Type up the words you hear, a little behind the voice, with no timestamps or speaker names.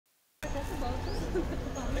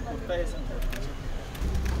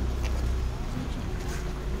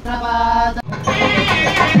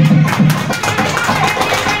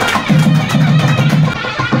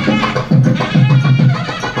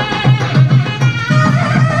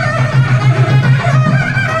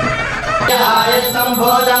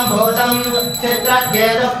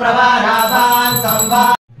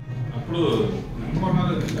అప్పుడు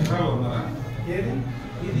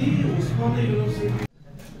ఇది ఉస్మానియా యూనివర్సిటీ.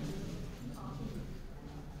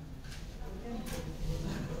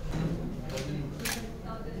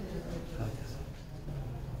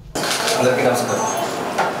 అందరికీ నమస్కారం.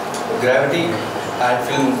 గ్రావిటీ యాడ్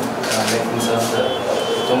ఫిల్మ్ మేకింగ్ సంస్థ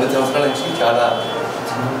 9 సంవత్సరాల నుంచి చాలా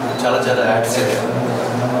చాలా చాలా యాడ్స్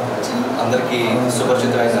అందరికీ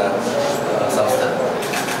సుపరిచితమైన సంస్థ.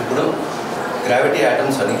 ఇప్పుడు గ్రావిటీ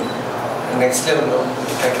యాటమ్స్ అని నెక్స్ట్ లెవెల్లో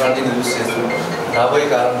టెక్నాలజీని యూజ్ చేస్తూ రాబోయే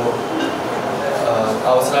కాలంలో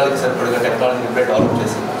అవసరాలకు సరిపడిగా టెక్నాలజీని ఇప్పుడే డెవలప్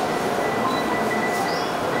చేసి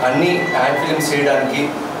అన్ని యాడ్ ఫిల్మ్స్ చేయడానికి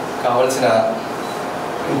కావాల్సిన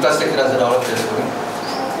ఇన్ఫ్రాస్ట్రక్చర్ అంతా డెవలప్ చేసుకొని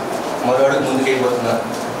మరో అడుగు ముందుకెళ్ళిపోతున్న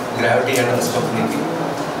గ్రావిటీ యాటమ్స్ కంపెనీకి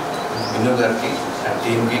వినూ గారికి అండ్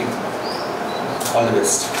టీమ్కి ఆల్ ది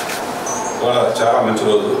బెస్ట్. చాలా మంచి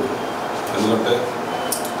రోజు. ఎందుకంటే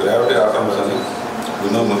గ్రావిటీ ఆటమ్స్ అని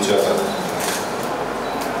వినూ ముంచాక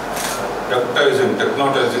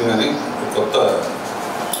టెక్నాటైజింగ్ అని కొత్త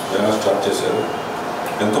బ్యానర్ స్టార్ట్ చేశారు.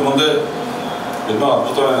 ఎంతమందే ఎన్నో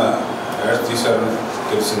అద్భుతమైన యాడ్స్ తీశారని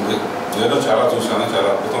తెలిసింది. నేను చాలా చూశాను, చాలా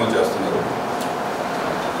అద్భుతంగా చేస్తున్నారు.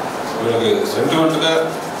 వీళ్ళకి సెంటిమెంట్గా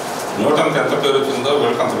న్యూటన్కి ఎంత పేరు వచ్చిందో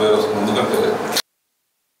వీళ్ళకి అంత పేరు వస్తుంది. ఎందుకంటే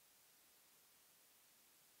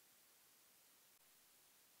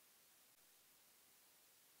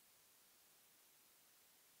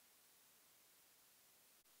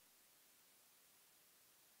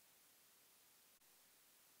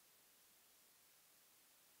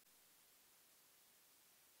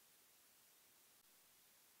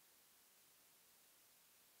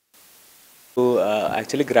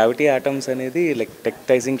యాక్చువల్లీ గ్రావిటీ ఆటమ్స్ అనేది లైక్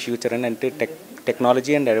టెక్టైజింగ్ ఫ్యూచర్ అని, అంటే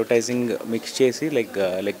టెక్నాలజీ అండ్ అడ్వర్టైజింగ్ మిక్స్ చేసి లైక్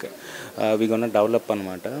వి గోనా డెవలప్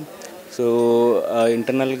అనమాట. సో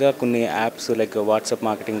ఇంటర్నల్గా కొన్ని యాప్స్ లైక్ వాట్సాప్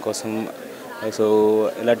మార్కెటింగ్ కోసం, సో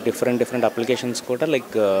ఇలా డిఫరెంట్ అప్లికేషన్స్ కూడా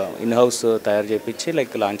లైక్ ఇన్ హౌస్ తయారు చేయించి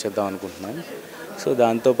లైక్ లాంచ్ చేద్దాం అనుకుంటున్నాం. సో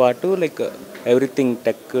దాంతోపాటు like everything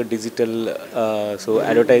tech, digital, so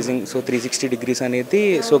advertising, so 360 degrees అనేది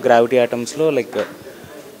so gravity ఆటమ్స్లో like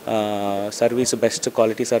service, best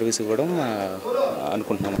quality service ఇవ్వడం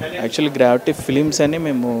అనుకుంటున్నాము. యాక్చువల్లీ గ్రావిటీ ఫిలిమ్స్ అని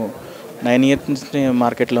మేము 9 years నుంచి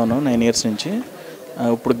మార్కెట్లో ఉన్నాం. 9 years నుంచి.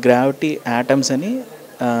 ఇప్పుడు గ్రావిటీ యాటమ్స్ అని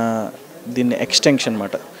దీన్ని ఎక్స్టెన్షన్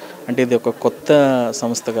అన్నమాట. అంటే ఇది ఒక కొత్త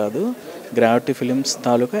సంస్థ కాదు, గ్రావిటీ ఫిలిమ్స్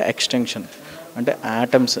తాలూకా ఎక్స్టెన్షన్. అంటే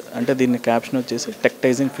యాటమ్స్ అంటే దీన్ని క్యాప్షన్ వచ్చేసి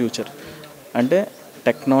టెక్టైజింగ్ ఫ్యూచర్, అంటే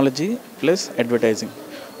టెక్నాలజీ ప్లస్ అడ్వర్టైజింగ్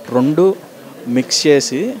రెండు మిక్స్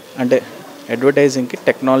చేసి, అంటే అడ్వర్టైజింగ్కి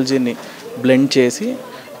టెక్నాలజీని బ్లెండ్ చేసి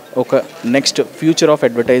ఒక నెక్స్ట్ ఫ్యూచర్ ఆఫ్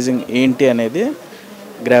అడ్వర్టైజింగ్ ఏంటి అనేది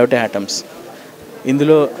గ్రావిటీ ఆటమ్స్.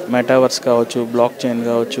 ఇందులో మెటావర్స్ కావచ్చు, బ్లాక్ చైన్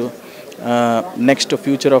కావచ్చు, నెక్స్ట్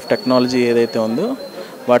ఫ్యూచర్ ఆఫ్ టెక్నాలజీ ఏదైతే ఉందో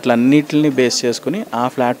వాటిలన్నిటిని బేస్ చేసుకుని ఆ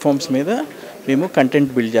ప్లాట్ఫామ్స్ మీద మేము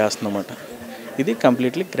కంటెంట్ బిల్డ్ చేస్తున్నామన్నమాట. ఇది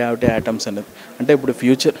కంప్లీట్లీ గ్రావిటీ ఆటమ్స్ అనేది. అంటే ఇప్పుడు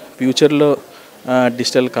ఫ్యూచర్లో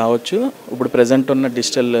డిజిటల్ కావచ్చు, ఇప్పుడు ప్రజెంట్ ఉన్న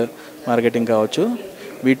డిజిటల్ మార్కెటింగ్ కావచ్చు,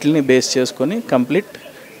 వీటిని బేస్ చేసుకొని కంప్లీట్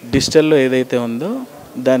డిజిటల్లో ఏదైతే ఉందో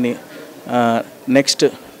దాన్ని నెక్స్ట్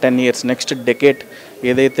 10 years, నెక్స్ట్ డెకేడ్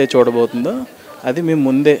ఏదైతే చూడబోతుందో అది మేము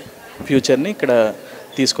ముందే ఫ్యూచర్ని ఇక్కడ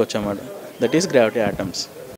తీసుకొచ్చామన్నమాట. That is gravity atoms.